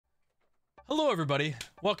Hello everybody,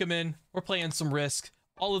 welcome in. We're playing some Risk.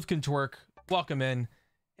 Olive can twerk. Welcome in.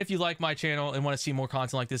 If you like my channel and want to see more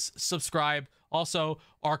content like this, subscribe. Also,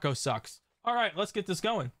 Arco sucks. All right, let's get this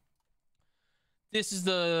going. This is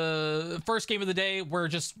the first game of the day. We're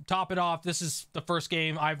just top it off. This is the first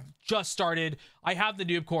game. I've just started. I have the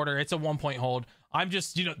noob quarter. It's a 1-point hold. I'm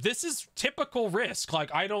just, this is typical Risk.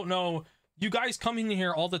 Like, I don't know. You guys come in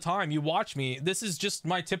here all the time. You watch me. This is just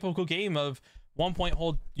my typical game of 1-point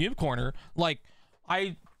hold noob corner. Like,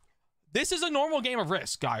 this is a normal game of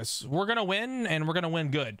Risk, guys. We're gonna win, and we're gonna win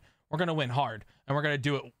good. We're gonna win hard, and we're gonna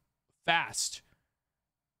do it fast.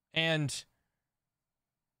 And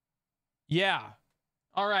yeah.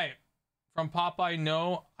 All right. From Popeye,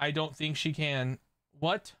 no, I don't think she can.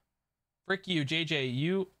 What? Frick you, JJ.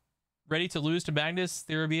 You ready to lose to Magnus,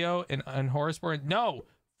 Therabio, and Horaceborn? No.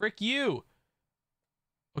 Frick you.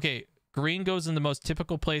 Okay, green goes in the most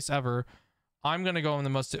typical place ever. I'm gonna go in the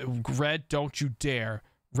most red. Don't you dare.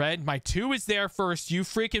 Red, my 2 is there first. You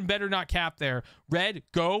freaking better not cap there. Red,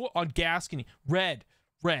 go on Gascony. Red.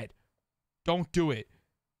 Don't do it.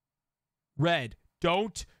 Red,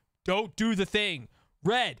 don't do the thing.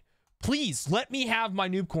 Red, please let me have my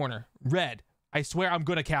noob corner. Red, I swear I'm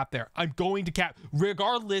gonna cap there. I'm going to cap.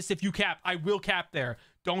 Regardless if you cap, I will cap there.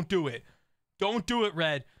 Don't do it. Don't do it,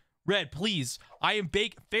 Red. Red, please. I am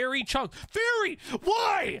Fairy Chunk. Fairy,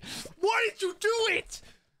 why? Why did you do it?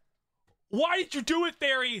 Why did you do it,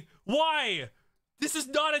 Fairy? Why? This is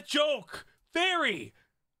not a joke. Fairy,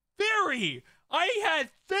 I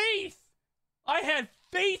had faith. I had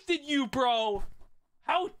faith in you, bro.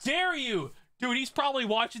 How dare you? Dude, he's probably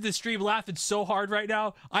watching this stream laughing so hard right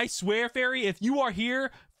now. I swear, Fairy, if you are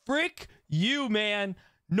here, frick you, man.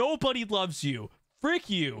 Nobody loves you.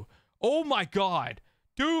 Frick you. Oh my god.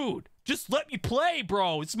 Dude, just let me play,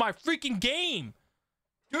 bro. It's my freaking game.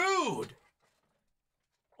 Dude.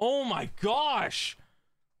 Oh my gosh.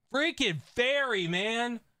 Freaking Fairy,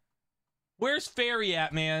 man. Where's Fairy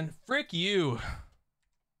at, man? Frick you.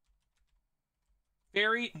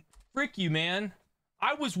 Fairy, frick you, man.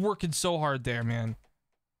 I was working so hard there, man.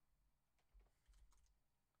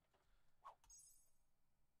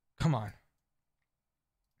 Come on.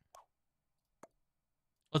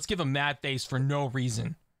 Let's give him mad face for no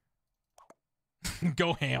reason.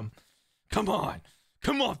 Go ham. Come on.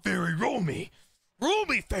 Come on, Fairy. Roll me. Roll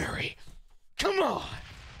me, Fairy. Come on.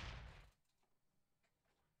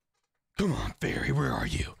 Come on, Fairy. Where are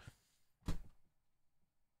you?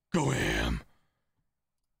 Go ham.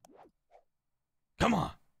 Come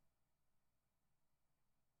on.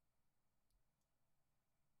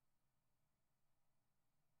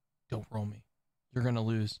 Don't roll me. You're gonna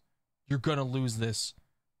lose. You're gonna lose this.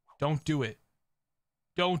 Don't do it.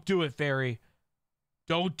 Don't do it, Fairy.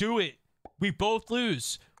 Don't do it. We both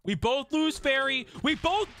lose. We both lose, Fairy. We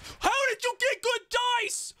both... How did you get good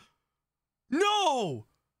dice? No.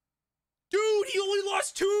 Dude, he only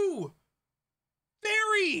lost 2.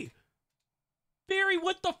 Fairy. Fairy,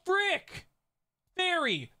 what the frick?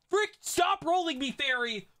 Fairy. Frick, stop rolling me,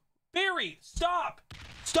 Fairy. Fairy, stop.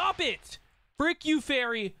 Stop it. Frick you,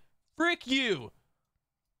 Fairy. Frick you.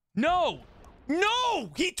 No.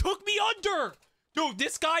 No, he took me under. Dude,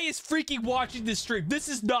 this guy is freaking watching this stream. This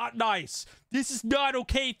is not nice. This is not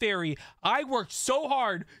okay, Fairy. I worked so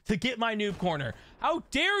hard to get my noob corner. How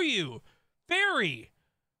dare you? Fairy.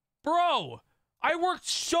 Bro, I worked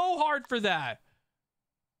so hard for that.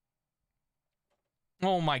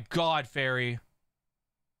 Oh my god, Fairy.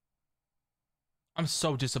 I'm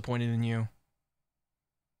so disappointed in you.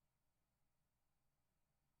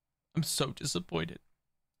 I'm so disappointed.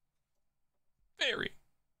 Fairy.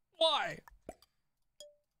 Why?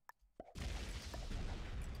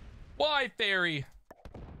 Why, Fairy?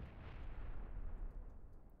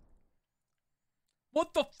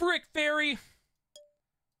 What the frick, Fairy?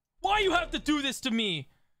 Why you have to do this to me?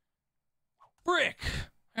 Frick.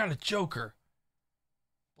 I got a Joker.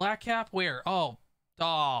 Black cap? Where? Oh.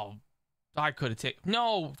 I could have taken...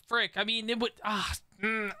 No, frick. I mean, it would... Oh,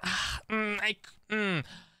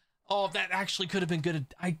 that actually could have been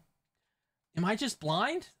good. Am I just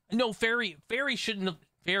blind? No, Fairy shouldn't have...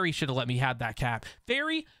 Fairy should have let me have that cap.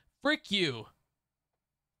 Fairy, frick you.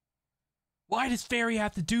 Why does Fairy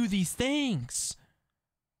have to do these things?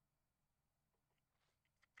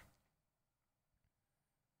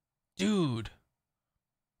 Dude.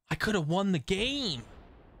 I could have won the game.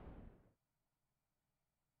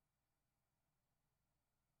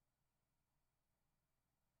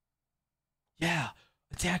 Yeah.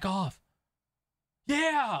 Attack off.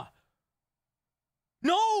 Yeah.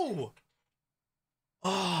 No.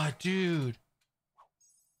 Oh, dude.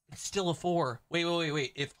 It's still a 4.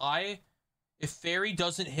 Wait. If Fairy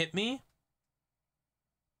doesn't hit me,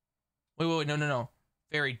 Wait, no, no, no.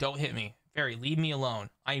 Fairy, don't hit me. Fairy, leave me alone.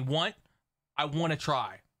 I want to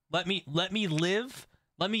try. Let me live.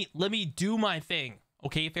 Let me do my thing.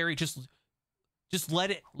 Okay, Fairy, just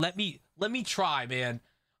let me try, man.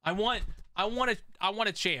 I want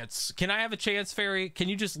a chance. Can I have a chance, Fairy? Can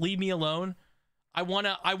you just leave me alone? I want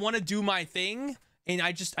to do my thing, and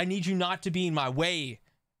I need you not to be in my way.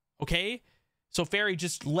 Okay? So Fairy,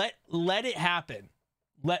 just let it happen.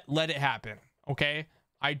 Let it happen. Okay?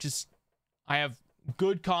 I have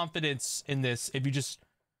good confidence in this. If you just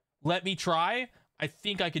let me try, I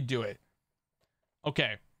think I could do it.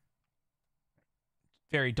 Okay.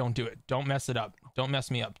 Fairy, don't do it. Don't mess it up. Don't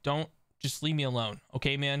mess me up. Don't just leave me alone.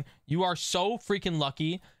 Okay, man? You are so freaking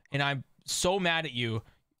lucky, and I'm so mad at you.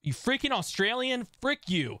 You freaking Australian? Frick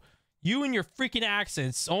you. You and your freaking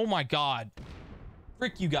accents. Oh my god.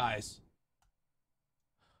 Frick you guys.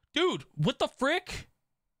 Dude, what the frick?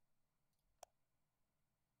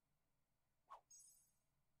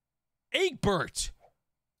 Egbert.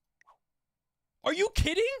 Are you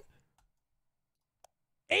kidding?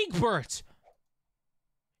 Egbert.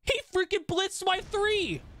 He freaking blitzed my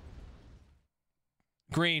 3.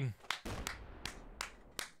 Green.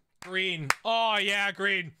 Green. Oh yeah,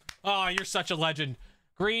 Green. Oh, you're such a legend.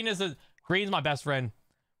 Green's my best friend.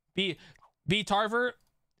 B Tarver.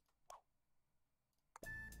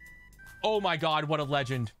 Oh my god, what a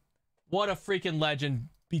legend. What a freaking legend.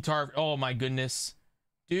 B Tarver. Oh my goodness.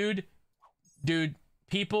 Dude,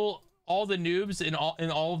 people, all the noobs in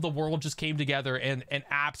all of the world just came together and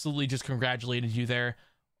absolutely just congratulated you there.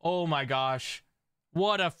 Oh my gosh.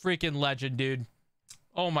 What a freaking legend, dude.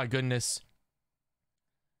 Oh my goodness.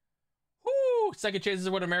 Woo! Second chances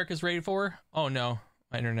are what America's ready for. Oh no,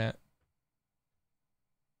 my internet.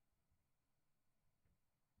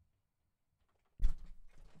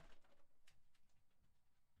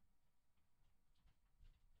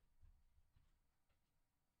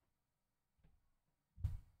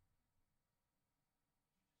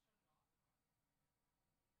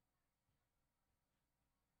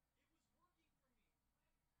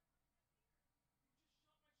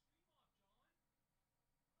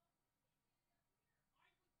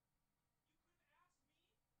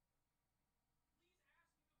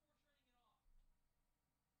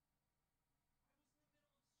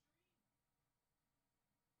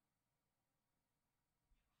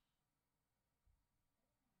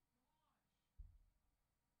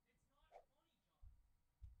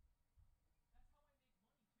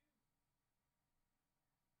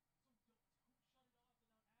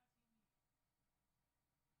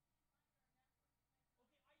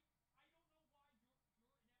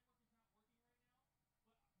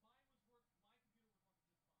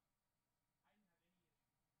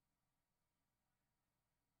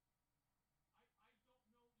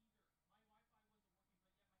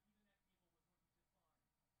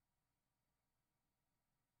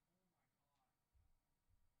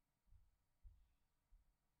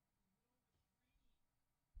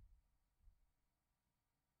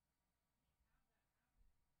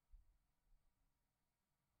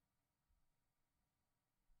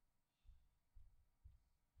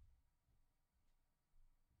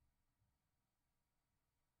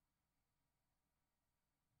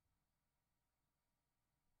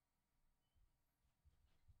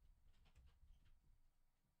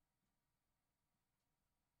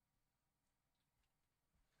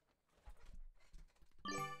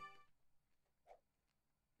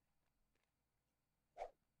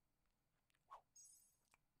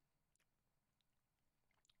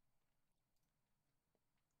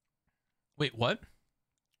 Wait, what?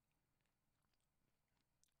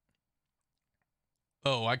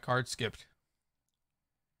 Oh, I card skipped.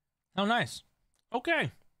 Oh, nice. Okay.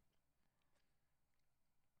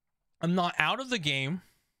 I'm not out of the game.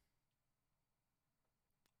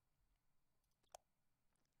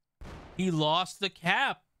 He lost the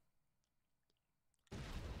cap.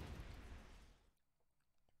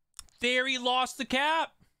 Theory lost the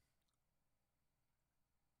cap.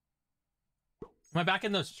 Am I back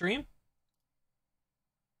in the stream?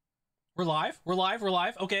 We're live. We're live. We're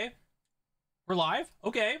live. Okay. We're live.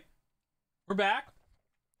 Okay. We're back.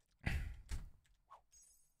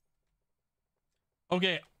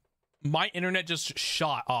 Okay. My internet just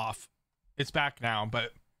shot off. It's back now,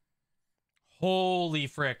 but holy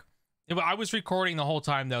frick. I was recording the whole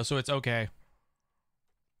time though, so it's okay.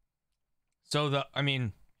 So I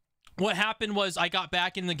mean, what happened was I got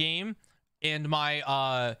back in the game and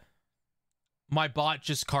my my bot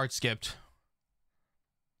just card skipped.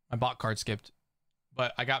 My bot card skipped,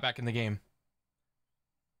 but I got back in the game.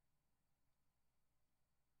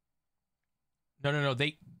 No.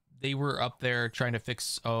 they were up there trying to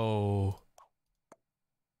fix. Oh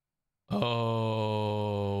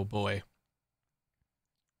boy.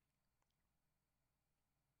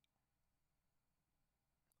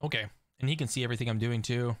 Okay, and he can see everything I'm doing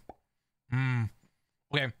too.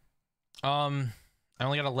 Okay. I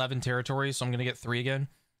only got 11 territories, so I'm gonna get 3 again.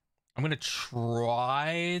 I'm gonna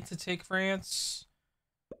try to take France.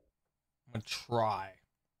 I'm gonna try.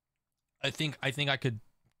 I think I could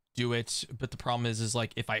do it, but the problem is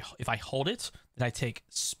like if I hold it, then I take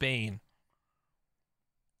Spain.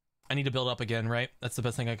 I need to build up again, right? That's the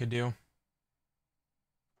best thing I could do.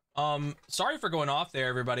 Sorry for going off there,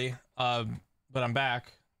 everybody. But I'm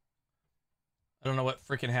back. I don't know what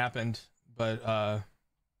freaking happened, but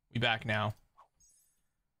we back now.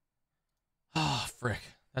 Oh, frick.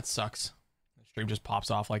 That sucks. The stream just pops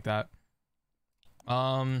off like that.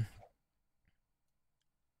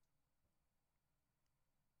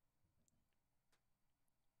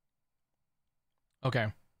 Okay.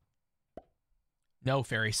 No,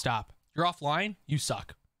 Fairy, stop. You're offline? You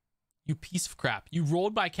suck. You piece of crap. You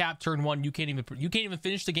rolled by cap turn 1. You can't even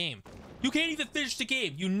finish the game. You can't even finish the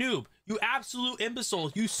game, you noob. You absolute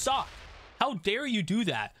imbecile. You suck. How dare you do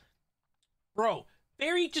that? Bro,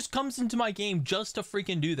 Fairy just comes into my game just to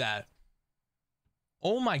freaking do that.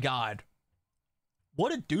 Oh my god.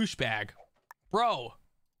 What a douchebag. Bro,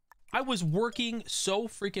 I was working so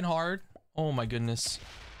freaking hard. Oh my goodness.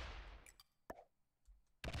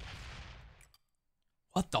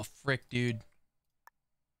 What the frick, dude?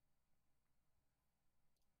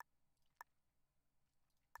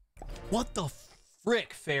 What the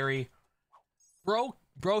frick, Fairy?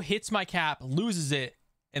 Bro hits my cap, loses it,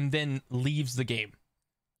 and then leaves the game.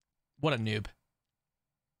 What a noob.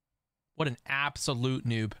 What an absolute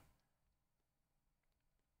noob.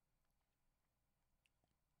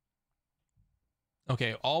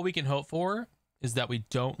 Okay, all we can hope for is that we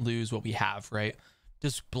don't lose what we have, right?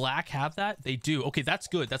 Does black have that? They do. Okay, that's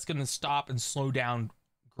good. That's going to stop and slow down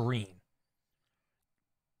green.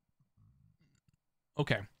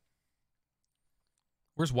 Okay.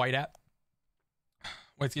 Where's white at?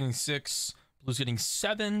 White's getting 6. Blue's getting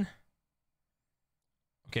 7.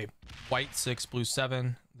 Okay, white 6, blue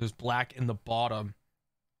 7. There's black in the bottom.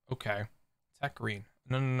 Okay. Attack green.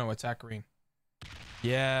 No. Attack green.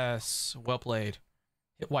 Yes. Well played.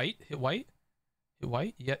 Hit white. Hit white. Hit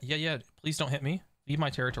white. Yeah. Please don't hit me. Leave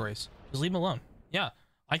my territories. Just leave them alone. Yeah.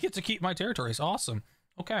 I get to keep my territories. Awesome.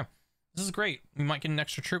 Okay. This is great. We might get an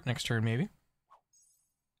extra troop next turn, maybe.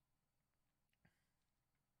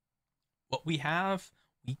 What we have,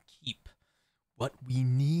 we keep. What we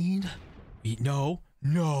need, we... No.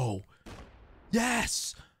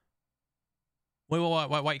 Yes! Wait,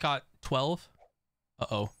 white got 12?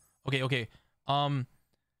 Uh-oh. Okay.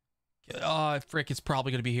 Frick, it's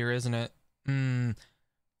probably gonna be here, isn't it?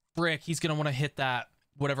 Frick, he's gonna want to hit that,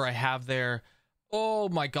 whatever I have there. Oh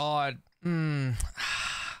my god.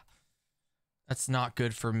 That's not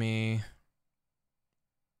good for me.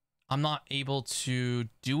 I'm not able to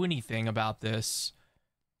do anything about this.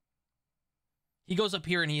 He goes up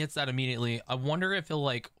here and he hits that immediately. I wonder if he'll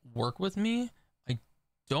like work with me. I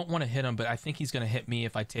don't want to hit him, but I think he's gonna hit me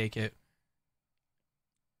if I take it.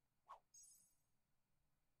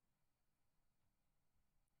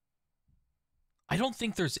 I don't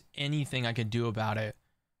think there's anything I can do about it.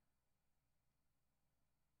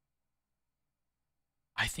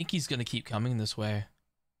 I think he's gonna keep coming this way.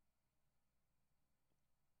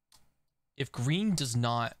 If green does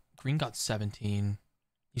not... Green got 17.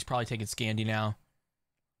 He's probably taking Scandi now.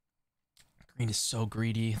 Green is so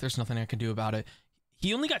greedy. There's nothing I can do about it.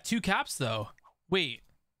 He only got 2 caps, though. Wait.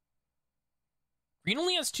 Green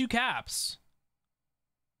only has 2 caps.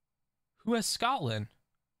 Who has Scotland?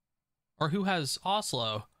 Or who has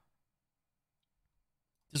Oslo?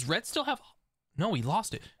 Does red still have... No, he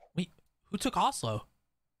lost it. Wait, who took Oslo?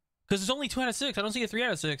 Because it's only 2 out of 6. I don't see a 3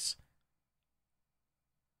 out of 6.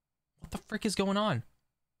 What the frick is going on?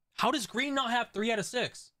 How does green not have 3 out of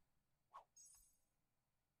 6?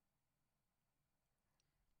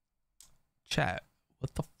 Chat,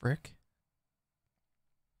 what the frick?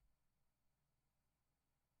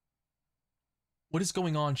 What is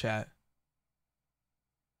going on, chat?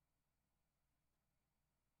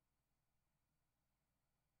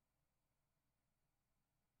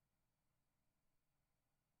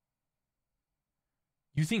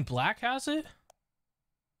 You think black has it?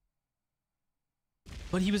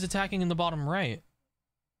 But he was attacking in the bottom right.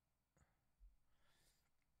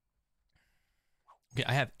 Okay,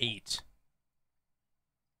 I have 8.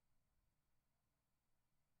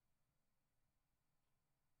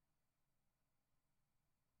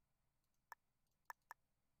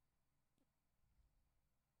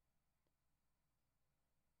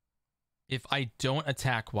 If I don't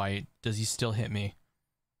attack white, does he still hit me?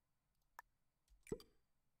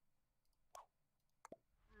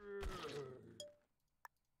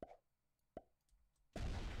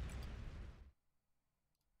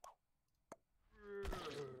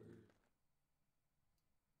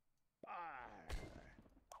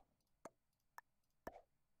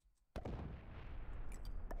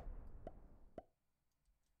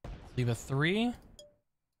 Leave a 3.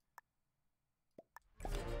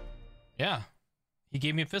 Yeah. He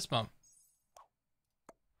gave me a fist bump.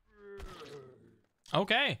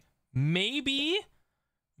 Okay. Maybe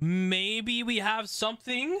we have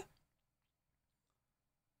something.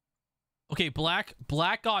 Okay, black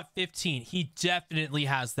got 15. He definitely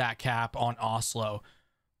has that cap on Oslo.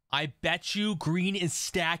 I bet you green is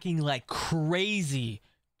stacking like crazy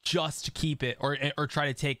just to keep it or try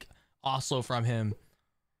to take Oslo from him.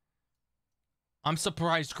 I'm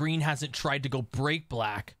surprised green hasn't tried to go break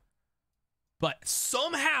black. But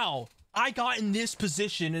somehow I got in this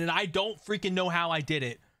position and I don't freaking know how I did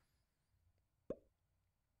it.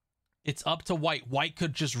 It's up to white. White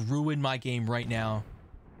could just ruin my game right now.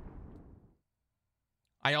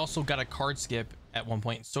 I also got a card skip at one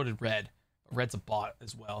point. So did red. Red's a bot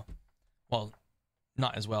as well. Well,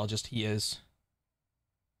 not as well, just he is.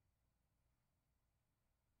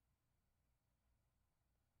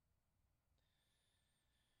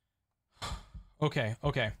 Okay,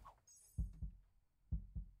 okay.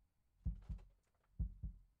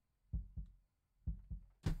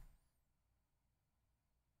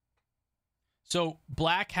 So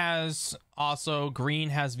black has also, green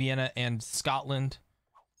has Vienna and Scotland.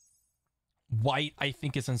 White, I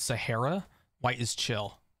think, is in Sahara. White is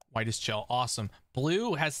chill. White is chill. Awesome.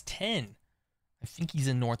 Blue has 10. I think he's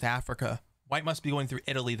in North Africa. White must be going through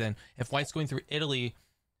Italy then. If white's going through Italy,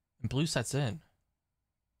 and blue sets in.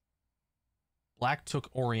 Black took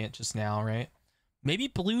Orient just now, right? Maybe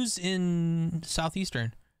blue's in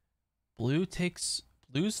Southeastern. Blue's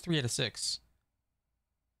 3 out of 6.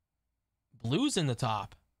 Blue's in the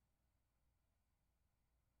top.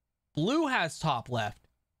 Blue has top left.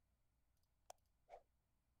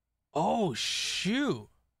 Oh, shoot.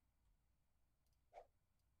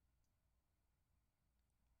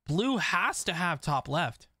 Blue has to have top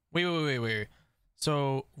left. Wait.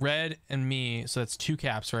 So red and me, so that's 2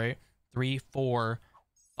 caps, right? 3, 4,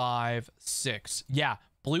 5, 6. Yeah,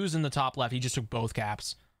 blue's in the top left. He just took both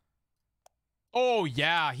caps. Oh,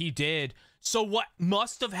 yeah, he did. So what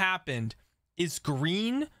must have happened is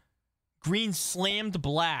green slammed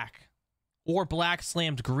black, or black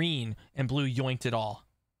slammed green, and blue yoinked it all.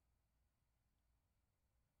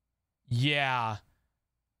 Yeah.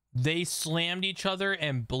 They slammed each other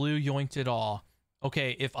and blue yoinked it all.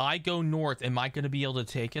 Okay, if I go north, am I going to be able to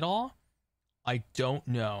take it all? I don't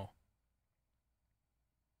know.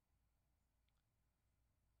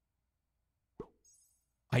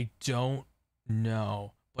 I don't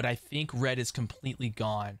know. But I think red is completely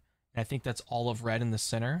gone. And I think that's all of red in the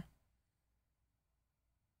center.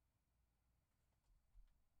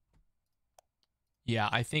 Yeah,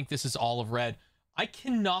 I think this is all of red. I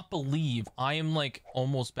cannot believe I am like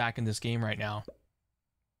almost back in this game right now.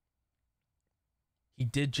 He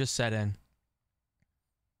did just set in.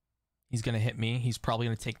 He's going to hit me. He's probably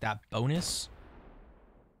going to take that bonus.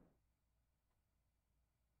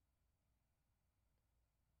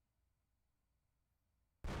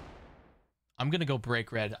 I'm going to go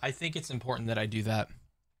break red. I think it's important that I do that.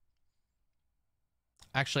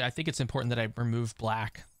 Actually, I think it's important that I remove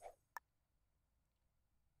black.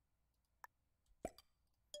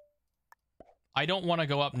 I don't want to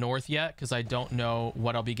go up north yet because I don't know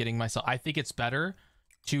what I'll be getting myself. I think it's better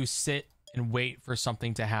to sit and wait for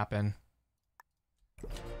something to happen.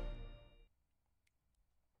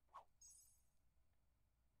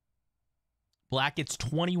 Black gets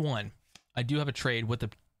 21. I do have a trade with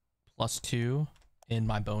the +2 in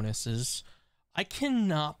my bonuses. I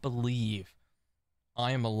cannot believe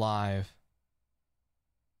I am alive.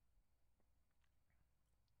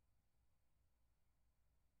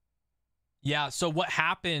 Yeah, so what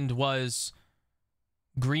happened was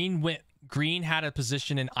green had a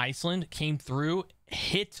position in Iceland, came through,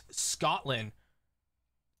 hit Scotland.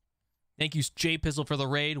 Thank you, J Pizzle, for the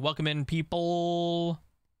raid. Welcome in, people.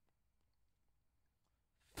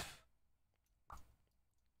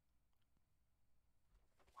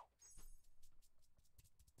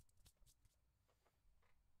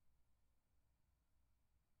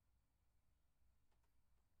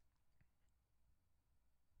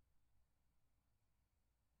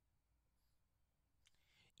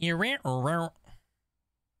 All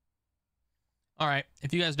right,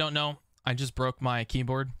 if you guys don't know, I just broke my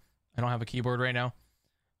keyboard. I don't have a keyboard right now.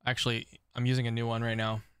 Actually, I'm using a new one right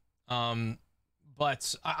now.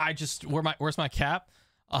 But I just where's my cap?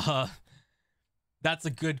 That's a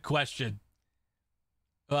good question.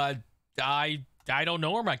 I don't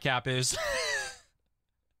know where my cap is.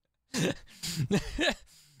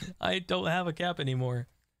 I don't have a cap anymore.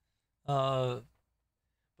 But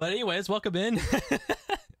anyways, welcome in.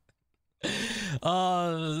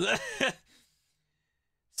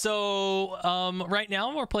 So right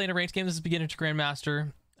now we're playing a ranked game. This is beginner to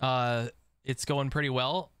grandmaster. It's going pretty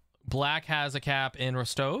well. Black has a cap in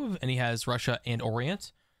Rostov, and he has Russia and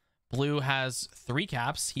Orient. Blue has 3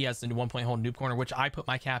 caps. He has the 1-point hold noob corner, which I put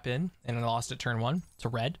my cap in, and I lost at turn 1 to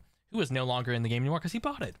Red, who is no longer in the game anymore because he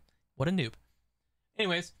bought it. What a noob.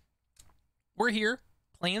 Anyways, we're here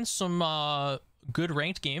playing some good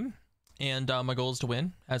ranked game, and my goal is to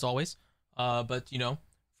win, as always. But, you know,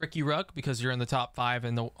 frick you, Rug, because you're in the top 5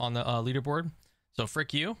 on the leaderboard. So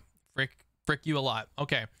frick you. Frick you a lot.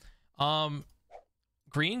 Okay.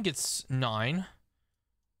 Green gets 9.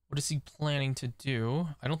 What is he planning to do?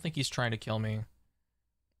 I don't think he's trying to kill me.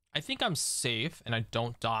 I think I'm safe and I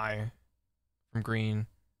don't die from green.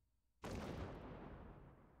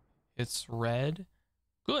 It's red.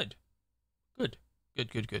 Good. Good.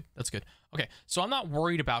 That's good. Okay, so I'm not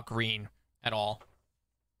worried about green at all.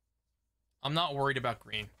 I'm not worried about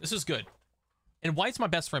green. This is good. And white's my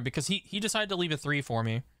best friend because he decided to leave a 3 for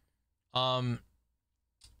me.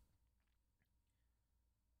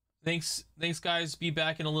 Thanks guys. Be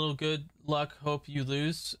back in a little good luck. Hope you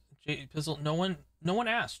lose. Pizzle, no one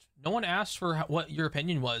asked. No one asked for what your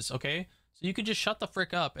opinion was, okay? So you can just shut the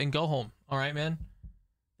frick up and go home. All right, man.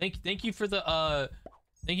 Thank you for the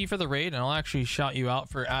raid, and I'll actually shout you out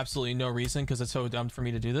for absolutely no reason because it's so dumb for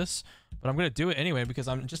me to do this, but I'm gonna do it anyway because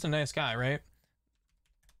I'm just a nice guy, right?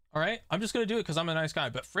 All right, I'm just gonna do it because I'm a nice guy.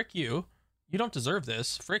 But frick you, you don't deserve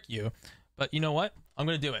this. Frick you. But you know what? I'm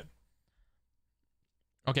gonna do it.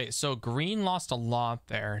 Okay, so green lost a lot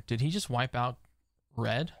there. Did he just wipe out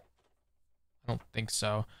red? I don't think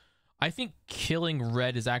so. I think killing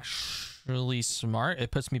red is actually smart.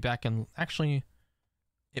 It puts me back in. Actually,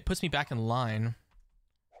 it puts me back in line.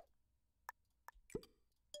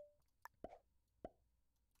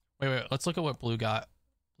 Wait. Let's look at what blue got.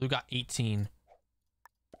 Blue got 18.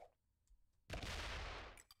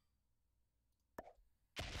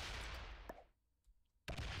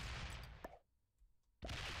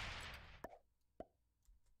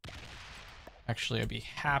 Actually, I'd be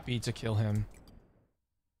happy to kill him.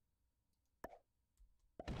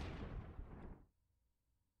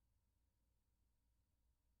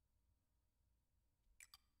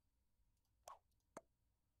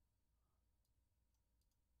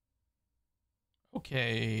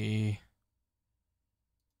 Okay.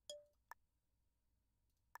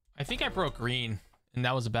 I think I broke green, and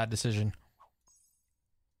that was a bad decision.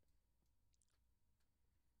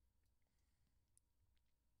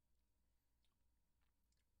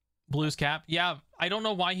 Blue's cap. Yeah, I don't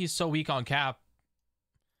know why he's so weak on cap.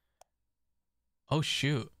 Oh,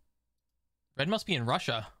 shoot. Red must be in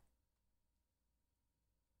Russia.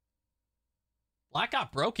 Black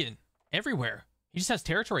got broken everywhere. He just has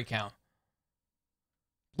territory count.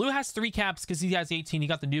 Blue has 3 caps because he has 18. He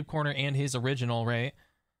got the noob corner and his original, right?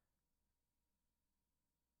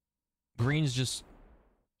 Green's just...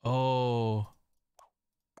 Oh.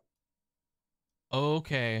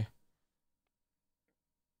 Okay.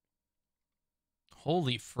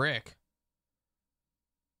 Holy frick.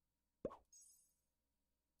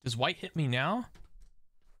 Does white hit me now?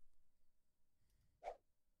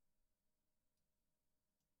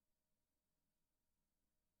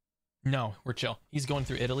 No, we're chill. He's going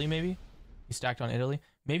through Italy, maybe? He's stacked on Italy.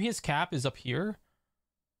 Maybe his cap is up here?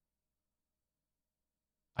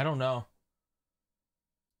 I don't know.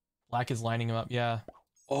 Black is lining him up, yeah.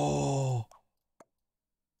 Oh.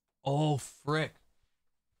 Oh, frick.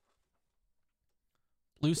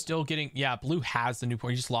 Blue still getting... Yeah, blue has the new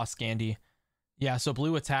point. He just lost Scandi. Yeah, so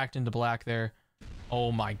blue attacked into black there.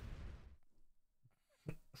 Oh, my...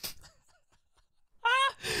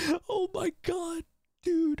 Oh, my God.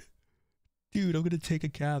 Dude. Dude, I'm gonna take a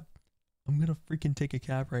cap. I'm gonna freaking take a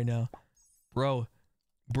cap right now. Bro,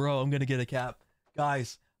 I'm gonna get a cap.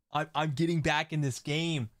 Guys, I'm getting back in this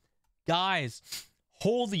game. Guys,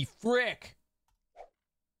 holy frick.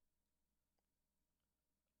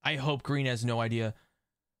 I hope green has no idea.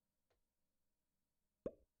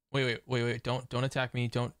 Wait. Don't attack me.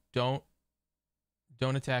 Don't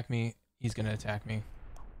attack me. He's gonna attack me.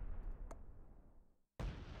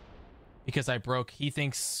 Because I broke. He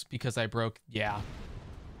thinks because I broke. Yeah.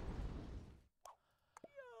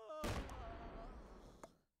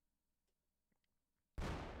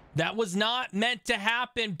 That was not meant to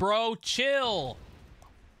happen, bro. Chill.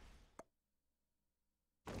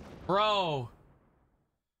 Bro.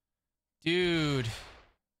 Dude.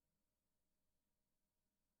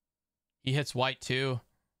 He hits white too.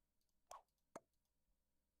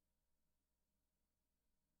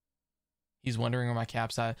 He's wondering where my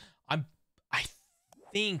cap's at. I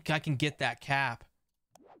think I can get that cap.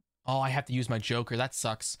 Oh, I have to use my Joker. That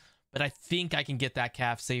sucks. But I think I can get that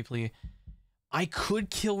cap safely. I could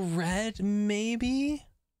kill red, maybe.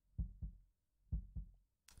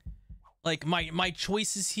 Like my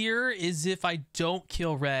choices here is if I don't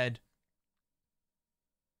kill red.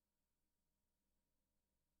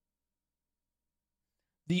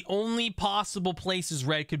 The only possible places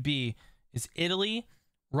red could be is Italy,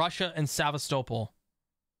 Russia, and Sevastopol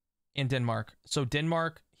in Denmark. So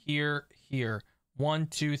Denmark, here. 1,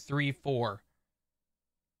 2, 3, 4.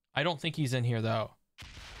 I don't think he's in here though.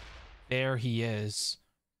 There he is.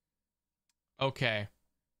 Okay.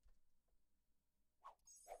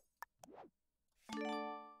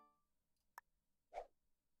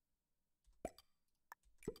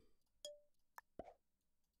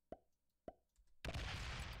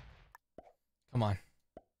 Come on.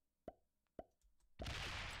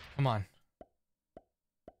 Come on.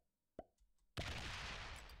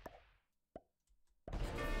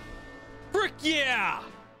 Frick yeah!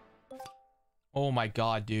 Oh my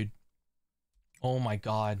god, dude. Oh my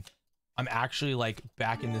god. I'm actually like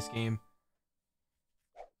back in this game.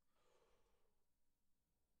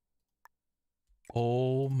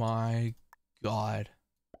 Oh my god.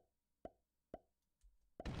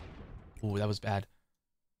 Oh, that was bad.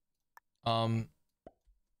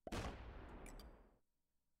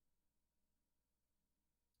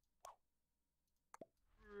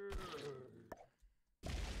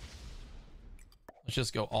 Let's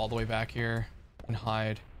just go all the way back here and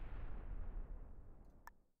hide.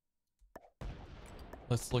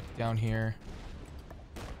 Let's look down here.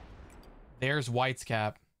 There's white's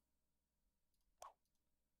cap.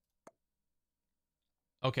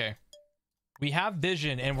 Okay. We have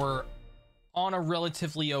vision and we're on a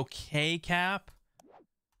relatively okay cap.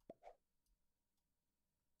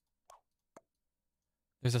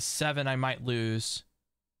 There's a 7 I might lose.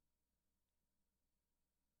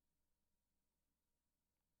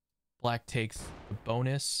 Black takes the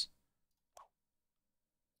bonus.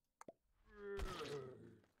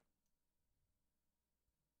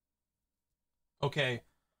 Okay.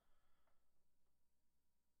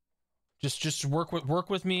 Just work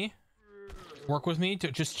with me. Work with me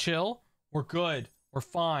to just chill. We're good. We're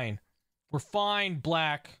fine. We're fine,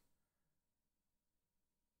 Black.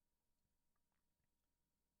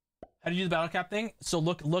 How do you do the battle cap thing? So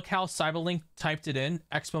look how Cyberlink typed it in.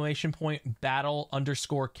 Exclamation point battle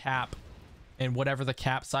underscore cap. And whatever the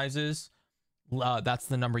cap size is, that's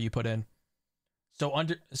the number you put in.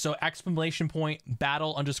 So exclamation point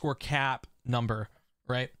battle underscore cap number,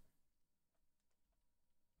 right?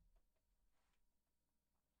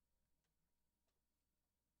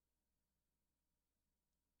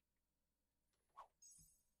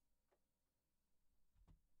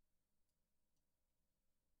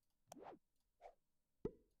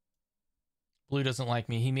 Blue doesn't like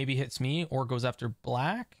me. He maybe hits me or goes after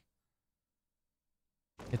black.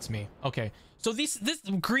 It's me. Okay. So this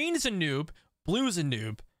green is a noob, blue is a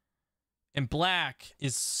noob, and black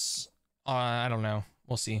is I don't know.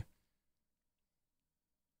 We'll see.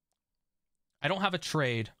 I don't have a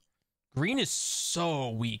trade. Green is so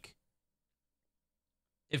weak.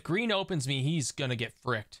 If green opens me, he's gonna get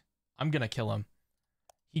fricked. I'm gonna kill him.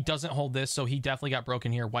 He doesn't hold this, so he definitely got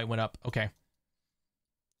broken here. White went up. Okay.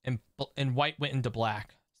 And white went into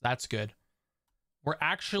black. That's good. We're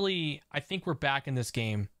actually, I think we're back in this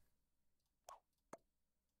game.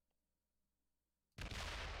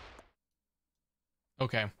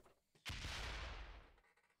 Okay.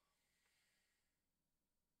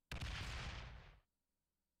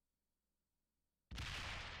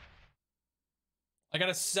 I got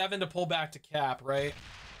a 7 to pull back to cap, right?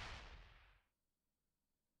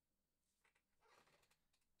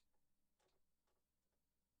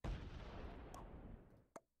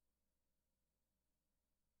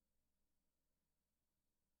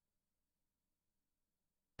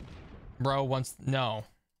 Bro, no.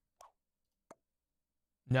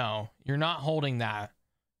 No, you're not holding that.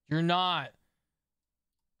 You're not.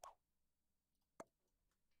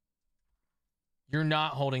 You're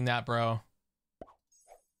not holding that, bro.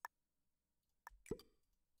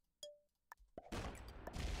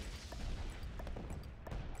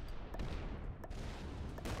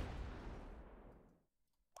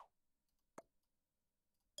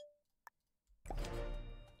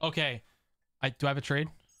 Okay. Do I have a trade?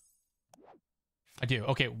 I do.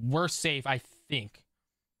 Okay, we're safe, I think.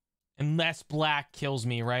 Unless black kills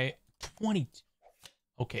me, right? 20.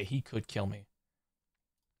 Okay, he could kill me.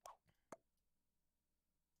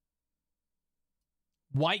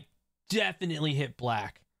 White definitely hit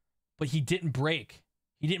black, but he didn't break.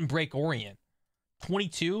 He didn't break Orient.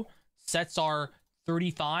 22 sets are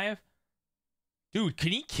 35. Dude,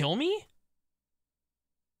 can he kill me?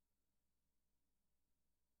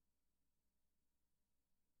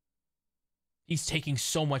 He's taking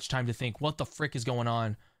so much time to think. What the frick is going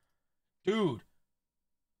on? Dude.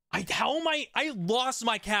 I lost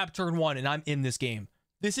my cap turn 1 and I'm in this game.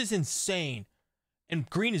 This is insane. And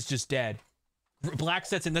green is just dead. Black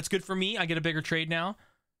sets in. That's good for me. I get a bigger trade now.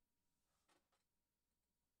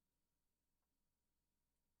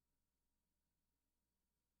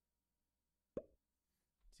 Is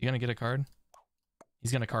he gonna get a card?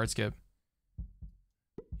 He's gonna card skip.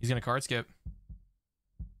 He's gonna card skip.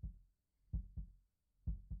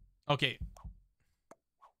 Okay.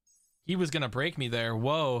 He was gonna break me there.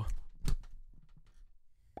 Whoa.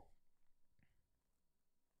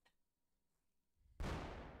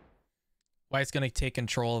 White's gonna take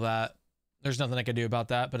control of that. There's nothing I can do about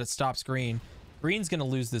that, but it stops green. Green's gonna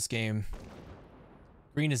lose this game.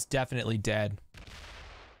 Green is definitely dead.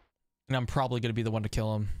 And I'm probably gonna be the one to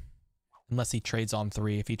kill him. Unless he trades on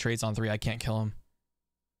 3. If he trades on 3, I can't kill him.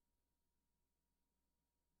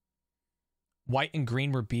 White and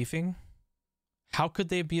green were beefing? How could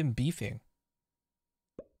they be beefing?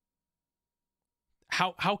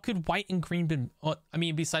 How could white and green been... Oh, I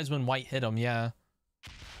mean, besides when white hit him, yeah.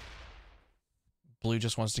 Blue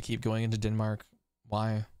just wants to keep going into Denmark.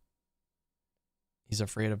 Why? He's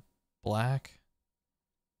afraid of black?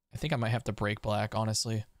 I think I might have to break black,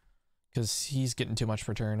 honestly. Because he's getting too much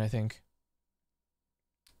per turn, I think.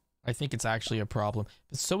 I think it's actually a problem.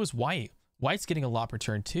 But so is white. White's getting a lot per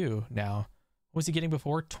turn too now. What was he getting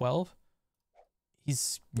before? 12?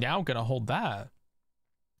 He's now going to hold that.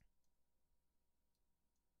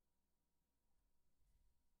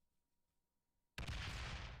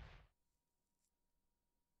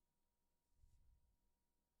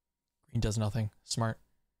 Green does nothing. Smart.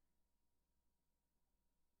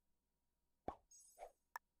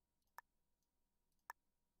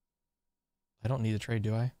 I don't need a trade,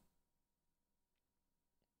 do I?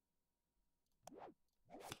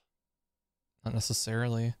 Not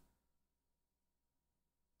necessarily.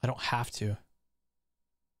 I don't have to.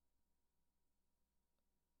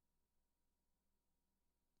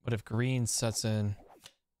 But if green sets in...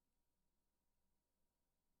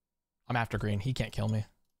 I'm after green. He can't kill me.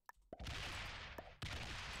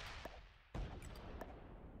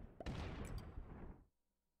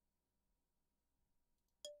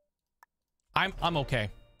 I'm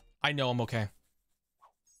okay. I know I'm okay.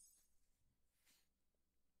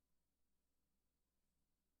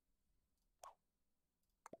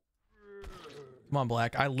 Come on,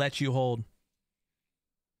 black. I let you hold.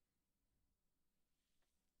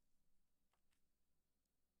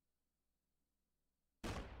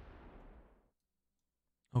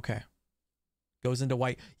 Okay. Goes into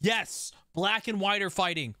white. Yes! Black and white are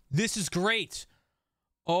fighting. This is great.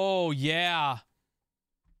 Oh, yeah.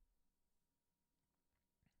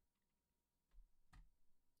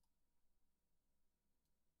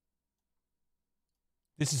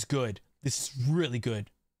 This is good. This is really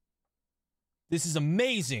good. This is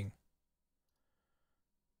amazing.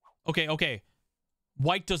 Okay, okay.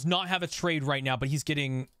 White does not have a trade right now, but he's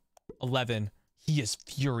getting 11. He is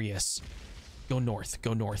furious. Go north.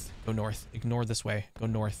 Go north. Go north. Ignore this way. Go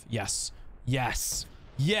north. Yes. Yes.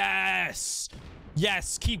 Yes.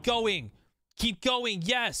 Yes. Keep going. Keep going.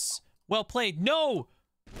 Yes. Well played. No.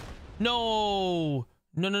 No.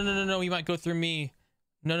 No, no, no, no, no. He might go through me.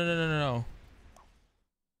 No, no, no, no, no, no.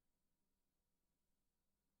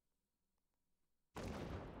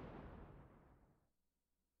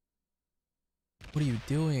 What are you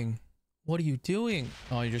doing? What are you doing?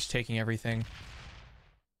 Oh, you're just taking everything.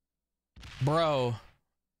 Bro,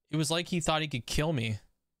 it was like he thought he could kill me.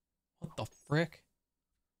 What the frick?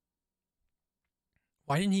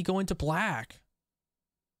 Why didn't he go into black?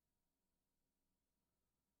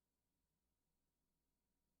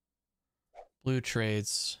 Blue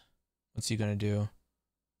trades. What's he gonna do?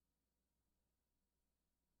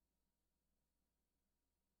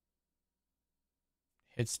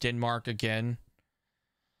 Hits Denmark again.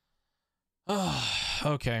 Oh,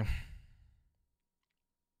 okay.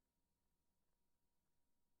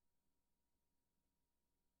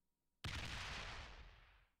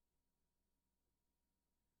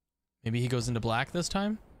 Maybe he goes into black this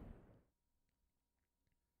time?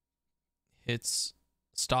 Hits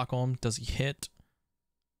Stockholm. Does he hit?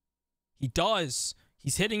 He does.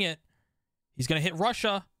 He's hitting it. He's going to hit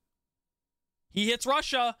Russia. He hits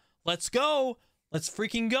Russia. Let's go. Let's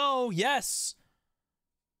freaking go. Yes.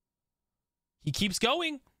 He keeps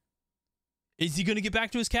going. Is he going to get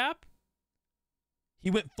back to his cap?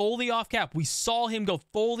 He went fully off cap. We saw him go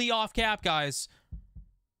fully off cap, guys.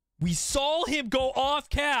 We saw him go off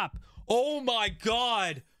cap. Oh my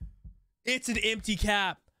God. It's an empty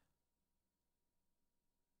cap.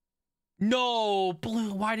 No,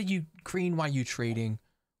 blue. Why did you, green, why are you trading?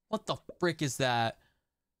 What the frick is that?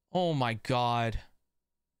 Oh my God.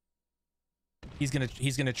 He's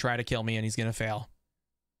gonna try to kill me and he's gonna fail.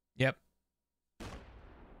 Yep.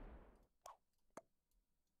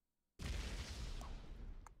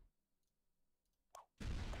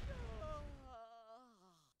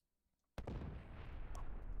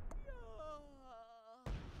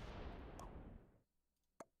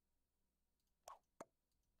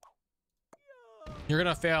 You're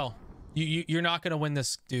gonna fail. You're not gonna win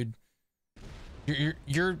this, dude.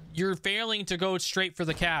 You're failing to go straight for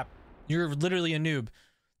the cap. You're literally a noob.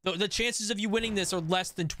 The chances of you winning this are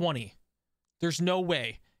less than 20. There's no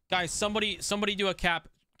way. Guys, somebody do a cap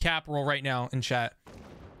roll right now in chat.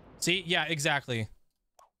 See? Yeah, exactly.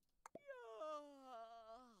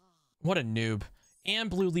 What a noob. And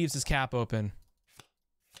blue leaves his cap open.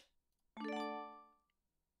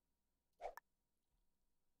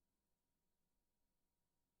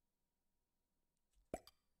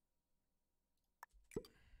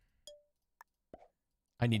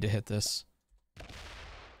 I need to hit this.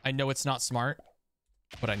 I know it's not smart,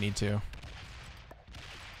 but I need to.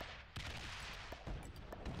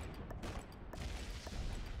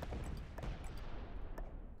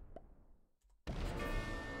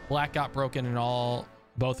 Black got broken in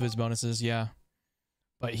both of his bonuses, yeah.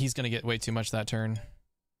 But he's gonna get way too much that turn.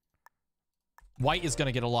 White is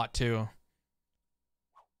gonna get a lot too.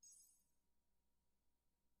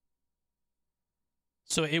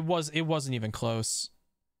 So it wasn't even close.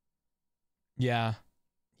 Yeah.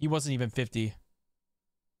 He wasn't even 50.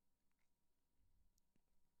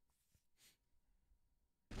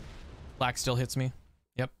 Black still hits me.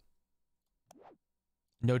 Yep.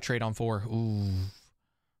 No trade on 4. Ooh.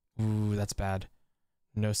 Ooh, that's bad.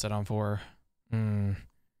 No set on 4. No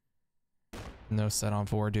set on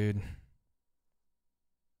 4, dude.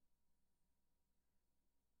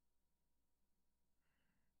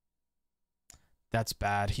 That's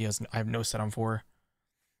bad. I have no set on 4.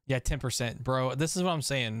 Yeah, 10%. Bro, this is what I'm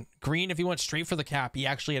saying. Green, if he went straight for the cap, he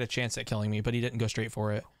actually had a chance at killing me, but he didn't go straight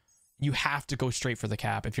for it. You have to go straight for the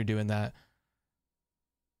cap if you're doing that.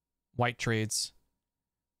 White trades.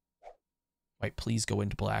 White, please go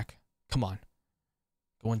into black. Come on.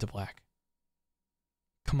 Go into black.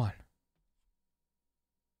 Come on.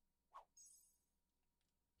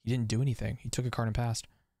 He didn't do anything. He took a card and passed.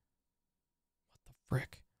 What the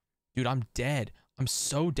frick? Dude, I'm dead. I'm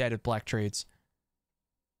so dead at black trades.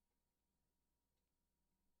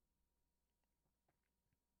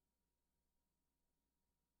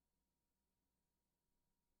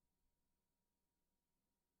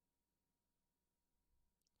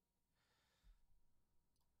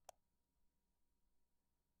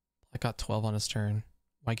 Black got 12 on his turn.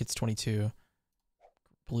 White gets 22.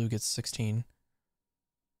 Blue gets 16.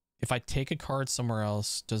 If I take a card somewhere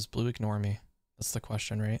else, does blue ignore me? That's the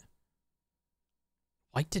question, right?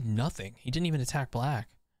 White did nothing. He didn't even attack black.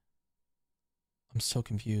 I'm so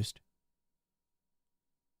confused.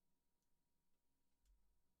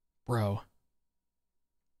 Bro.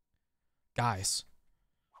 Guys.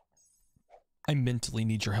 I mentally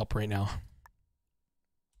need your help right now.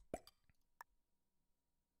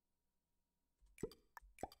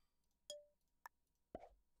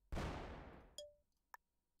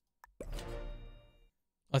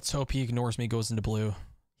 Let's hope he ignores me, goes into blue.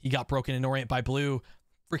 He got broken in orient by blue.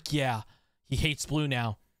 Frick yeah. He hates blue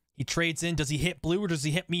now. He trades in. Does he hit blue or does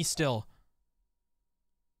he hit me still?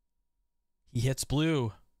 He hits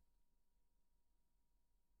blue.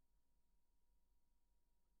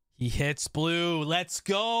 He hits blue. Let's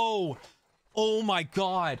go. Oh my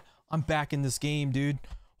God. I'm back in this game, dude.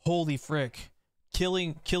 Holy frick.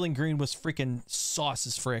 Killing green was freaking sauce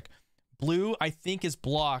as frick. Blue, I think, is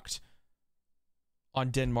blocked on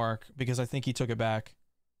Denmark because I think he took it back.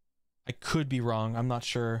 I could be wrong. I'm not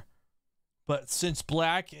sure. But since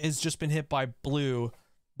black has just been hit by blue,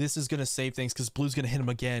 this is going to save things because blue's going to hit him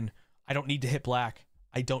again. I don't need to hit black.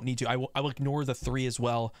 I don't need to. I will ignore the 3 as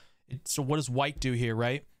well. So what does white do here,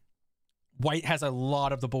 right? White has a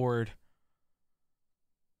lot of the board.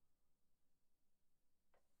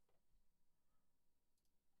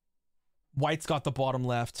 White's got the bottom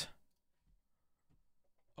left.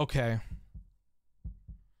 Okay.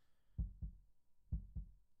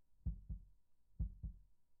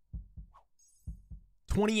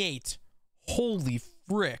 28. Holy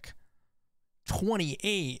frick.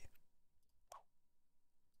 28.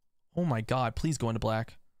 Oh my god, please go into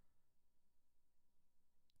black.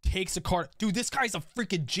 Takes a card. Dude, this guy's a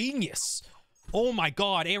freaking genius. Oh my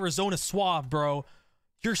god, Arizona Suave, bro.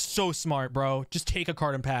 You're so smart, bro. Just take a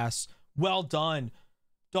card and pass. Well done.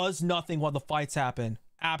 Does nothing while the fights happen.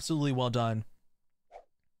 Absolutely well done.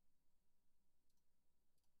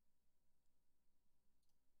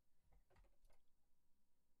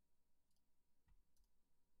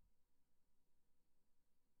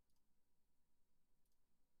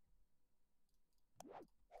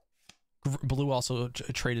 Blue also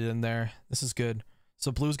traded in there. This is good.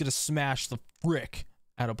 So blue's gonna smash the frick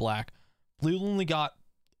out of black. Blue only got...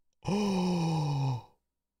 Oh!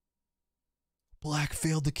 Black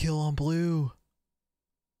failed the kill on blue.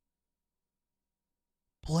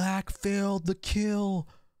 Black failed the kill.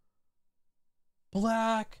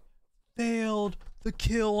 Black failed the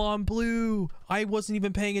kill on blue. I wasn't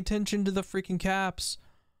even paying attention to the freaking caps.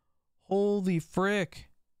 Holy frick.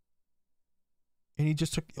 And he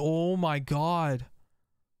just took... Oh my god.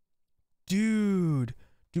 Dude.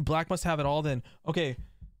 Dude, black must have it all then. Okay.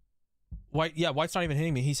 White... Yeah, white's not even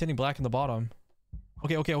hitting me. He's hitting black in the bottom.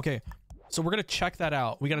 Okay, okay, okay. So we're gonna check that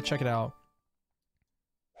out. We gotta check it out.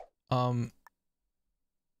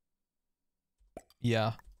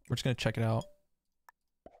 Yeah. We're just gonna check it out.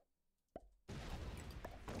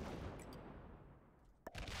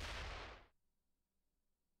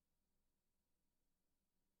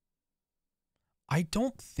 I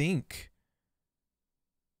don't think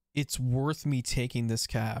it's worth me taking this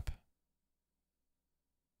cap.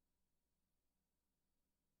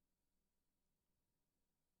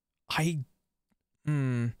 I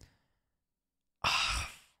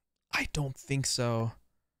don't think so.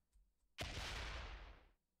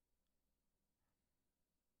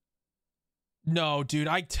 No, dude,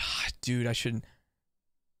 I shouldn't.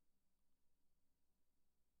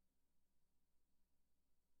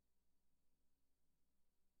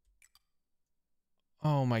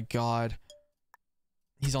 Oh my god.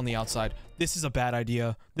 He's on the outside. This is a bad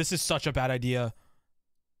idea. This is such a bad idea.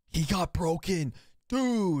 He got broken.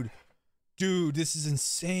 Dude. Dude, this is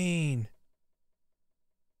insane.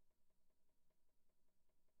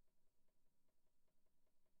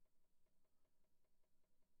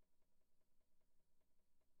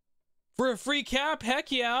 For a free cap?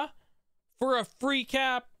 Heck yeah. For a free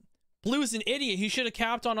cap. Blue's an idiot. He should have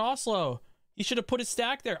capped on Oslo. He should have put his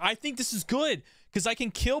stack there. I think this is good because I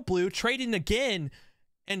can kill blue, trade in again,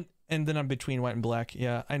 and then I'm between white and black.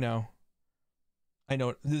 Yeah, I know. I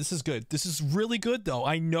know. This is good. This is really good, though.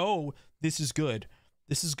 I know this is good.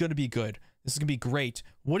 This is going to be good. This is going to be great.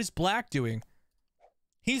 What is black doing?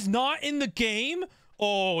 He's not in the game?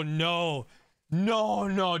 Oh, no. No,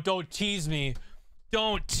 no. Don't tease me.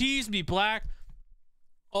 Don't tease me, black.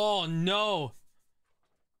 Oh, no.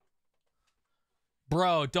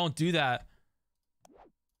 Bro, don't do that.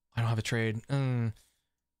 I don't have a trade.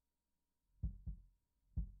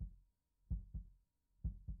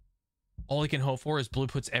 All I can hope for is blue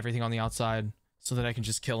puts everything on the outside so that I can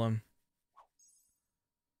just kill him.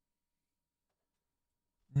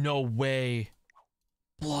 No way.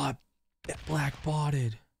 Black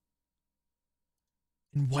botted.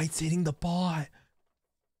 And white's hitting the bot.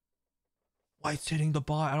 White's hitting the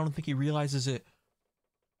bot. I don't think he realizes it.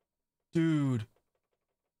 Dude.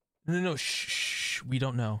 No, no, no. Shh. We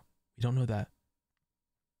don't know. We don't know that.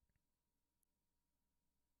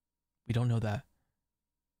 We don't know that.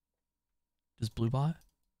 Does blue bot?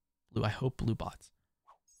 Blue, I hope blue bots.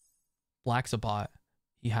 Black's a bot.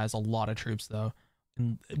 He has a lot of troops though.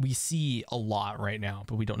 And we see a lot right now,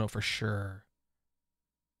 but we don't know for sure.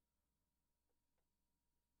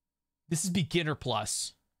 This is beginner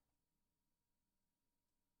plus.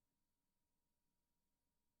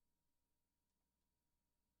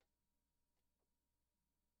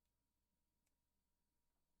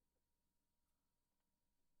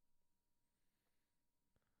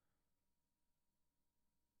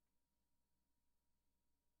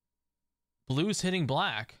 Blue's hitting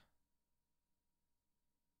black.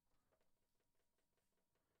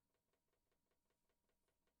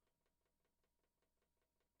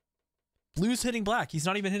 Blue's hitting black. He's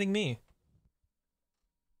not even hitting me.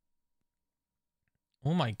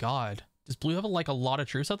 Oh my god. Does blue have like a lot of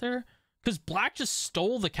troops out there? Because black just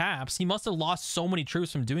stole the caps. He must have lost so many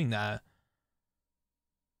troops from doing that.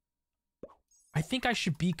 I think I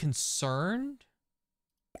should be concerned.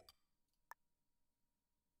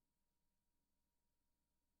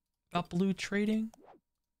 About blue trading?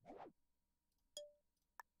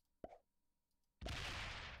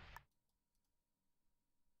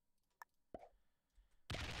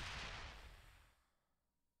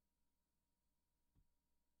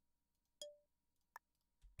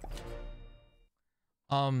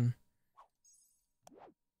 I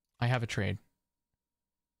have a trade.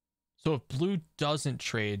 So if blue doesn't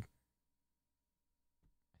trade,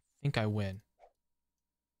 I think I win.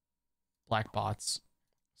 Black bots.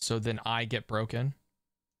 So then I get broken.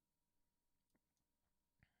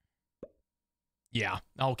 Yeah.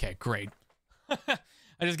 Okay, great. I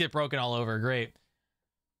just get broken all over. Great.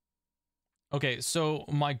 Okay, so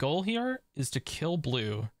my goal here is to kill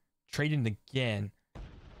blue. Trade it again.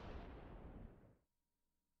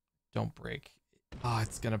 Don't break. Ah, oh,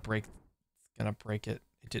 it's gonna break. It's gonna break it.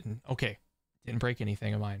 It didn't. Okay. Didn't break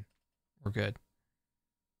anything of mine. We're good.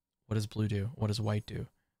 What does blue do? What does white do?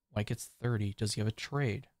 White gets 30. Does he have a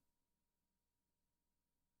trade?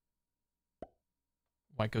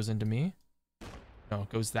 White goes into me? No, it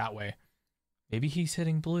goes that way. Maybe he's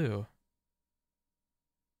hitting blue.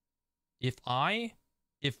 If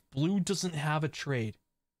blue doesn't have a trade.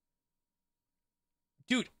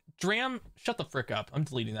 Dude, Dram, shut the frick up. I'm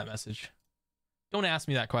deleting that message. Don't ask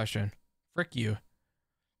me that question. Frick you.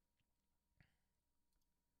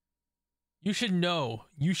 You should know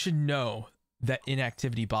that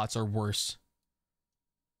inactivity bots are worse.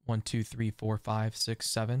 1, 2, 3, 4, 5, 6,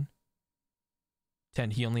 7.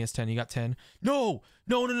 10. He only has 10. He got 10. No!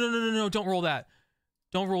 No, no, no, no, no, no. Don't roll that.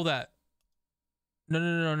 Don't roll that. No, no,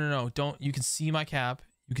 no, no, no, no. Don't. You can see my cap.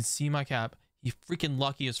 You can see my cap. He's freaking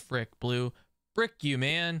lucky as frick, blue. Frick you,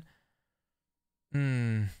 man.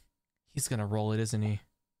 He's gonna roll it, isn't he?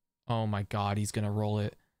 Oh my god, he's gonna roll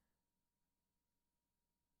it.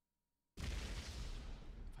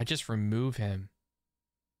 I just remove him.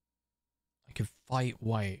 I could fight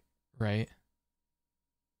white, right?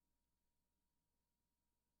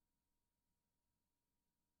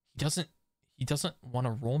 He doesn't want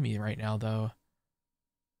to roll me right now though.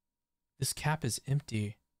 This cap is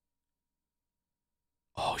empty.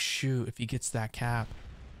 Oh shoot, if he gets that cap.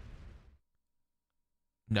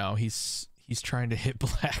 No, he's trying to hit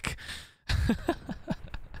black.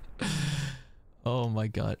 Oh my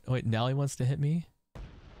god. Wait, now he wants to hit me?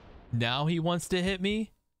 Now he wants to hit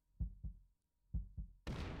me?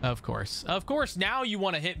 Of course. Of course, now you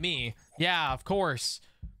want to hit me. Yeah, of course.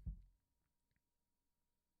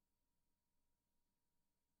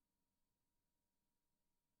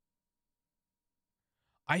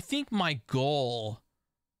 I think my goal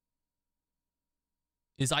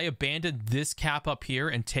is I abandon this cap up here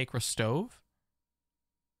and take Rostov.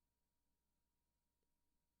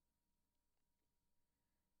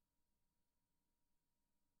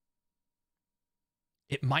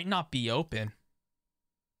 It might not be open.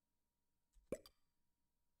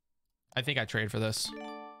 I think I trade for this.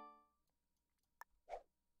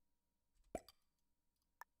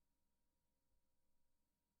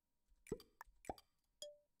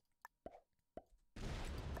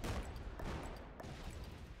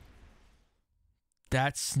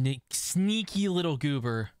 That sneaky little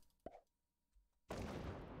goober.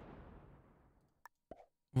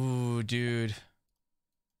 Ooh, dude.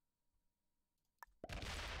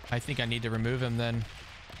 I think I need to remove him then.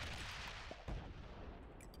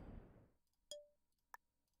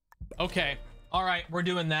 Okay. All right, we're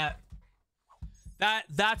doing that.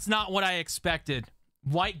 That's not what I expected.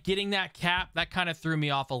 White getting that cap, that kind of threw me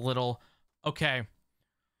off a little. Okay.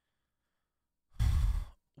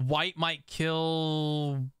 White might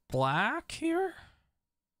kill black here?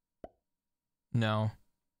 No.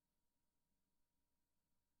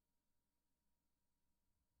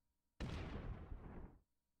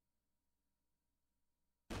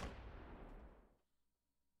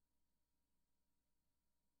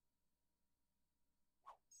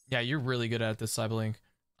 Yeah, you're really good at this, Cyberlink.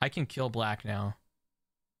 I can kill black now.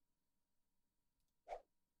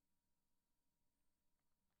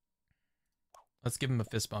 Let's give him a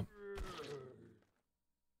fist bump.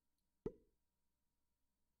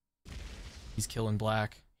 He's killing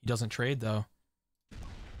black. He doesn't trade though.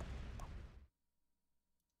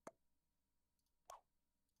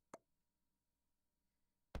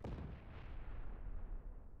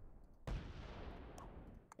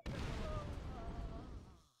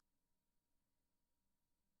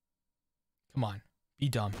 Come on, be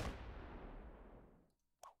dumb.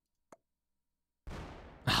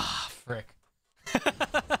 Ah, frick.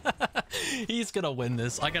 He's gonna win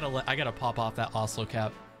this. I gotta pop off that Oslo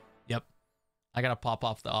cap. Yep. I gotta pop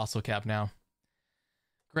off the Oslo cap now.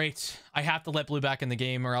 Great. I have to let blue back in the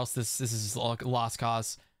game or else this is a lost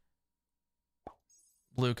cause.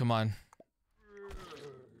 Blue, come on.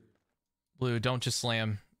 Blue, don't just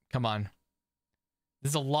slam. Come on.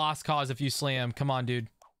 This is a lost cause if you slam. Come on, dude.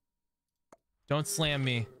 Don't slam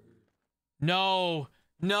me. No.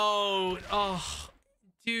 No. Oh,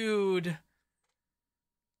 dude.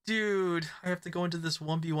 Dude, I have to go into this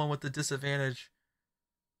 1v1 with the disadvantage.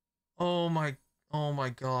 Oh my, oh my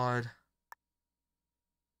god.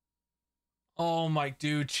 Oh my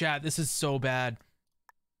dude, chat, this is so bad.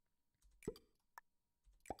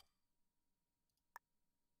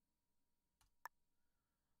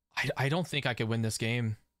 I don't think I could win this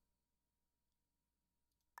game.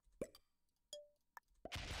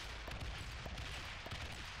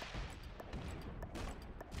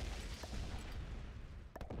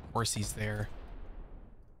 Of course he's there.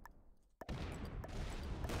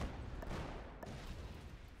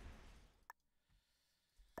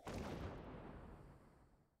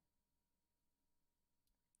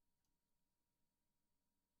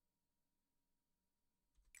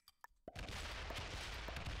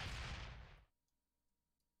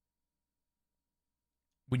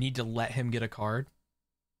 We need to let him get a card.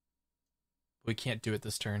 We can't do it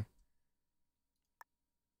this turn.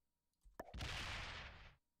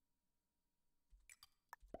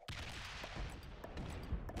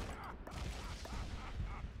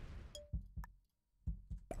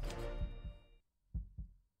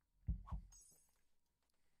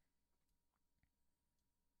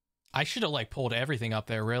 I should have like pulled everything up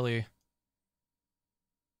there, really.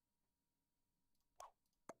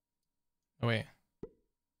 Oh, wait.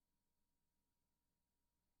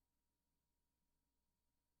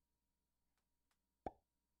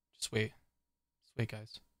 Just wait. Just wait,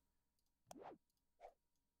 guys.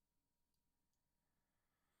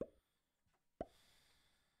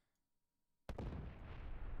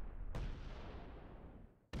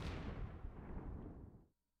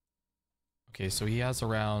 Okay, so he has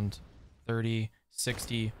around 30,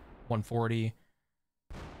 60, 140,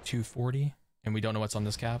 240, and we don't know what's on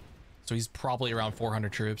this cap. So he's probably around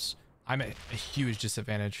 400 troops. I'm at a huge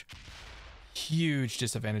disadvantage. Huge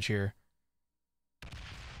disadvantage here.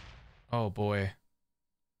 Oh boy.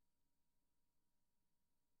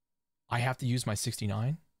 I have to use my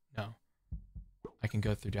 69? No. I can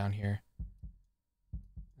go through down here.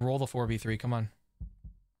 Roll the 4v3, come on.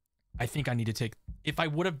 I think I need to take... If I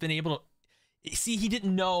would have been able to... See, he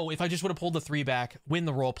didn't know. If I just would have pulled the 3 back. Win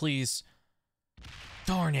the roll, please.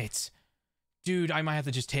 Darn it. Dude, I might have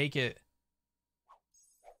to just take it.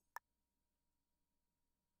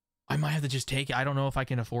 I might have to just take it. I don't know if I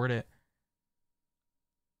can afford it.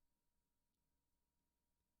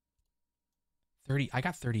 30. I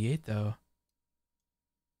got 38, though.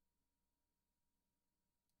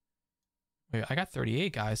 Wait, I got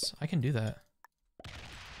 38, guys. I can do that.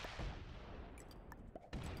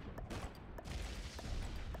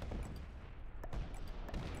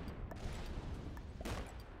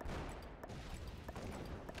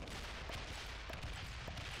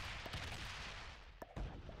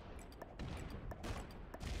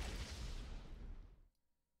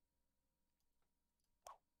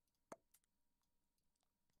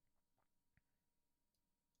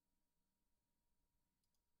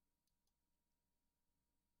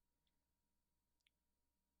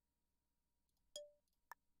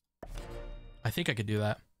 I think I could do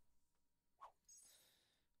that.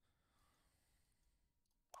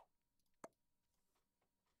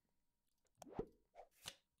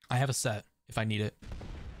 I have a set if I need it.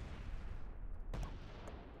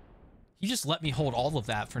 He just let me hold all of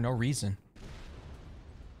that for no reason.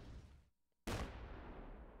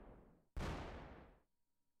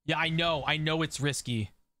 Yeah, I know. I know it's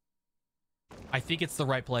risky. I think it's the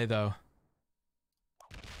right play, though.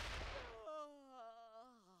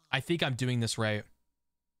 I think I'm doing this right.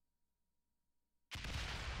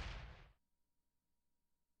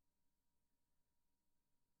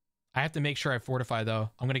 I have to make sure I fortify, though.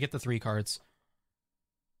 I'm going to get the 3 cards.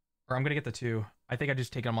 Or I'm going to get the 2. I think I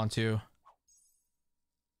just take them on 2.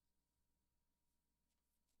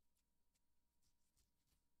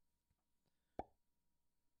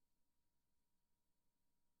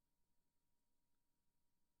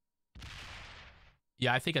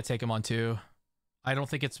 Yeah, I think I take him on 2. I don't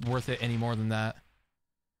think it's worth it any more than that.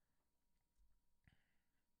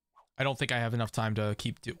 I don't think I have enough time to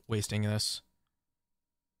keep wasting this.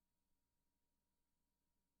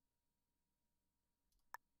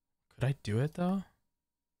 Could I do it, though?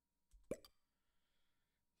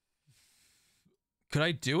 Could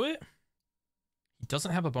I do it? He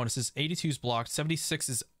doesn't have a bonus. His 82 is blocked. 76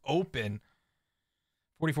 is open.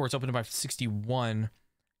 44 is open by 61.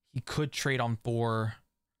 He could trade on 4.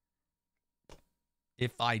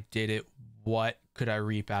 If I did it, what could I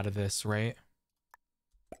reap out of this, right?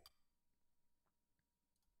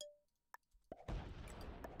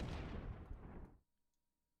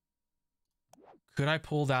 Could I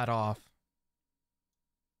pull that off?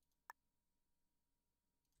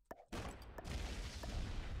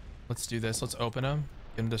 Let's do this. Let's open him.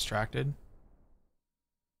 Get him distracted.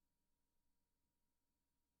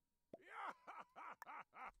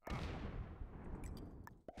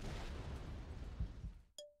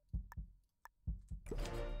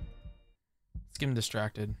 Let's get him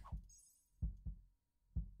distracted.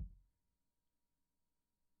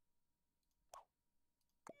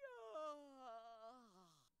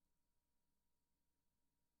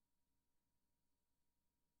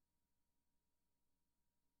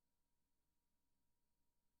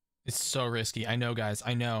 It's so risky. I know, guys.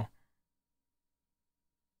 I know.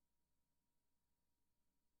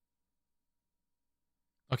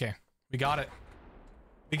 Okay. We got it.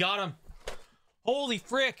 We got him. Holy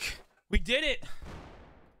frick. We did it.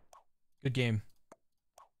 Good game.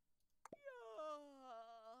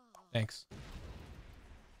 Thanks.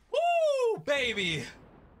 Woo, baby.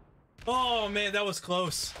 Oh, man. That was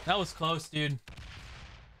close. That was close, dude.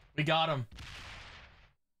 We got him.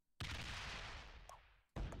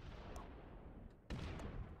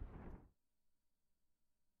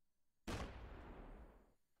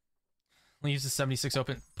 Leaves the 76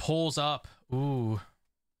 open. Pulls up. Ooh.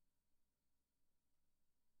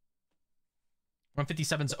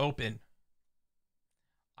 157's open.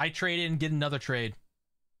 I trade in, get another trade.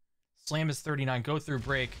 Slam is 39. Go through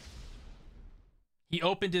break. He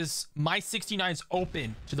opened his... My 69's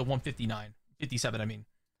open to the 159. 57, I mean.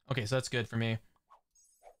 Okay, so that's good for me.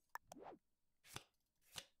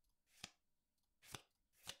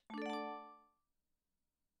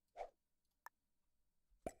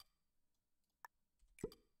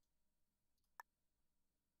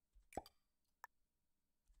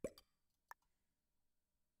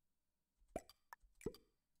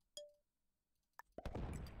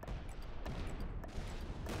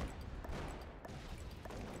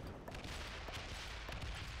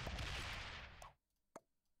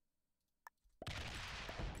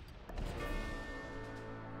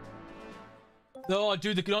 Oh,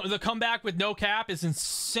 dude, the comeback with no cap is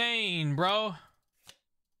insane, bro.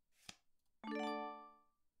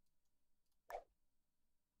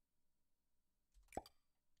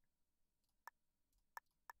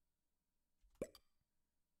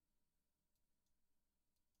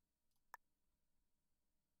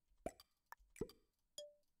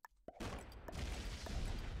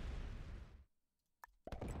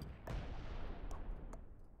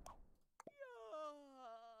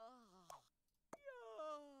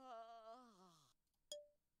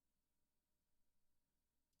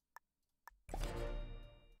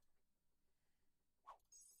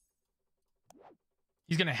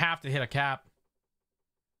 He's gonna have to hit a cap.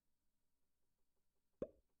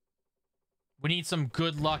 We need some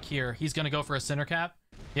good luck here. He's gonna go for a center cap.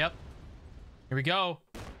 Yep. Here we go.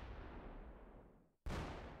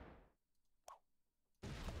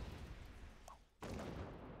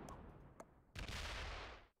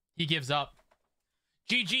 He gives up.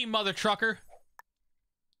 GG, mother trucker.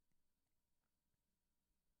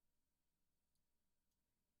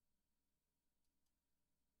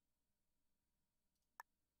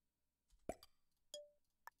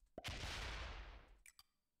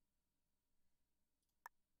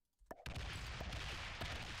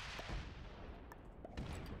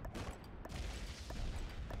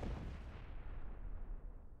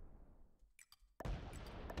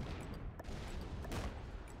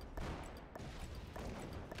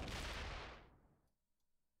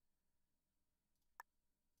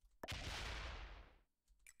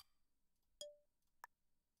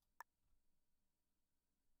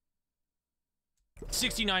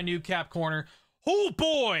 $69 new cap corner. Oh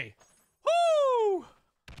boy. Woo!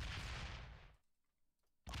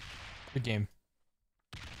 Good game.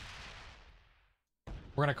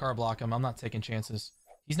 We're gonna car block him. I'm not taking chances.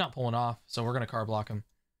 He's not pulling off, so we're gonna car block him.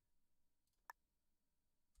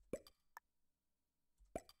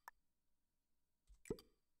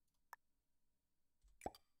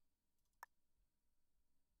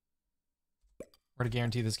 We're gonna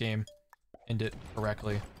guarantee this game. End it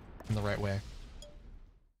correctly in the right way.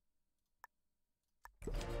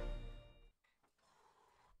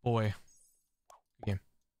 Boy. Good game.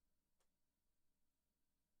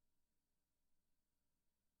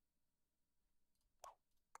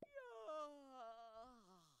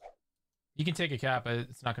 You can take a cap, but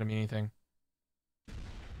it's not going to mean anything.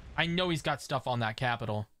 I know he's got stuff on that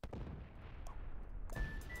capital.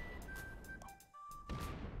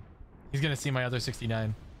 He's going to see my other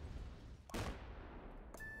 69.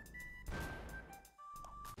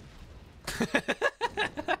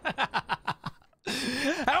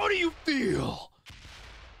 How do you feel?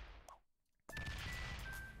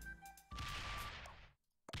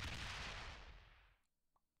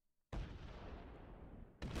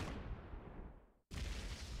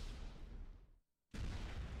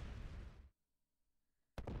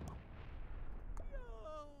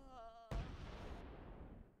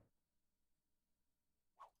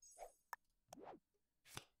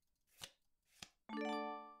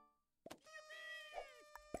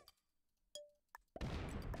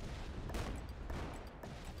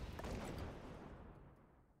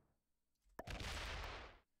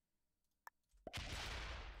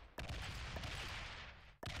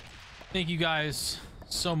 Thank you guys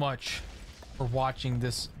so much for watching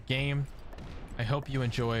this game. I hope you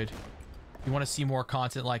enjoyed. If you want to see more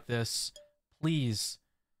content like this, please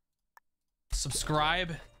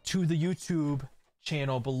subscribe to the YouTube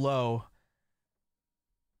channel below,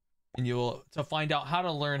 and you'll to find out how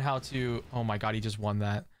to learn how to. Oh my god, he just won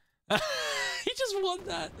that. He just won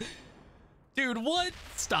that. Dude, what?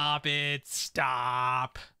 Stop it.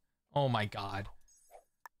 Stop. Oh my god.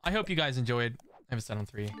 I hope you guys enjoyed. I haven't set on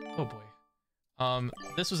 3. Oh boy.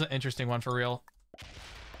 This was an interesting one for real.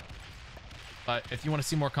 But if you want to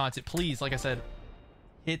see more content, please, like I said,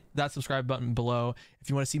 hit that subscribe button below. If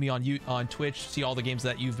you want to see me on Twitch, see all the games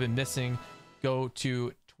that you've been missing, go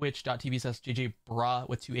to twitch.tv/JJbruhh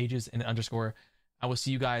with 2 H's and an underscore. I will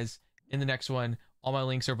see you guys in the next one. All my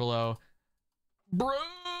links are below. Bro.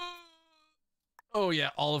 Oh yeah,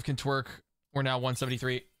 Olive can twerk. We're now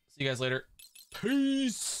 173. See you guys later.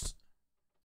 Peace.